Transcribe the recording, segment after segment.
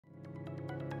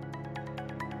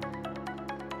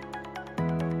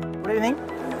Good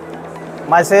evening.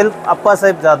 Myself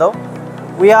Appasaheb Jadav.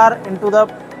 We are into the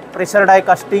pressure die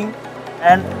casting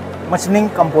and machining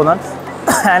components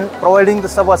and providing the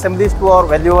sub-assemblies to our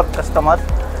valuable customers.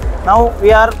 Now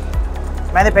we are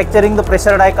manufacturing the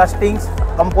pressure die castings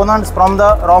components from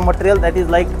the raw material, that is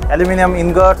like aluminium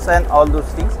ingots and all those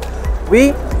things. We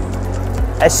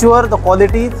assure the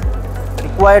qualities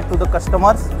required to the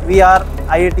customers. We are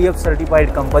IITF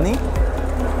certified company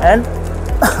and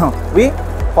we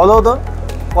follow the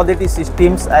quality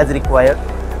systems as required.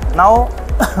 Now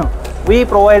we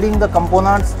providing the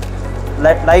components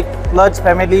like clutch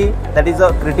family, that is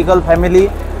a critical family,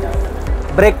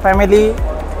 brake family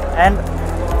and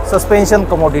suspension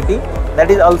commodity,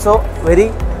 that is also very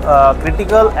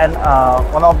critical and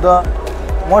one of the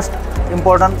most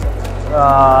important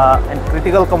and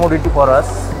critical commodity for us.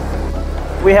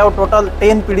 We have total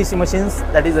 10 PDC machines,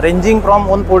 that is ranging from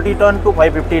 140 ton to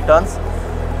 550 tons,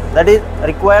 that is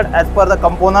required as per the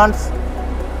components,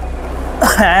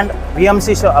 and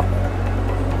VMC shop,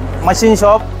 machine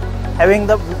shop having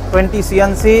the 20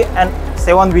 CNC and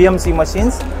 7 VMC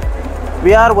machines.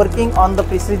 We are working on the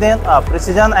precision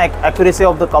accuracy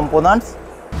of the components